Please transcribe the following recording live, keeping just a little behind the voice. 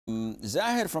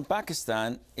Zahir from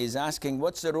Pakistan is asking,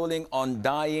 what's the ruling on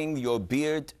dyeing your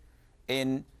beard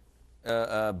in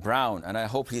brown? And I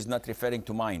hope he's not referring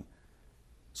to mine.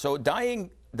 So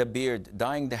dyeing the beard,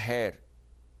 dyeing the hair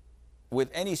with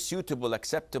any suitable,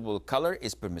 acceptable color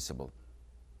is permissible,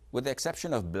 with the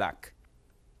exception of black.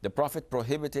 The Prophet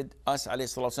prohibited us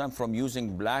ﷺ from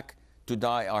using black to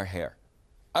dye our hair.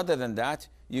 Other than that,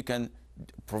 you can,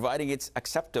 providing it's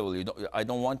acceptable. I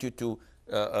don't want you to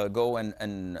go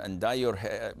and dye your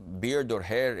beard or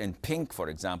hair in pink, for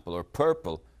example, or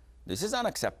purple. This is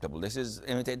unacceptable. This is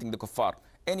imitating the kuffar.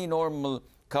 Any normal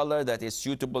color that is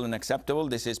suitable and acceptable,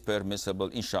 this is permissible,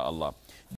 inshallah.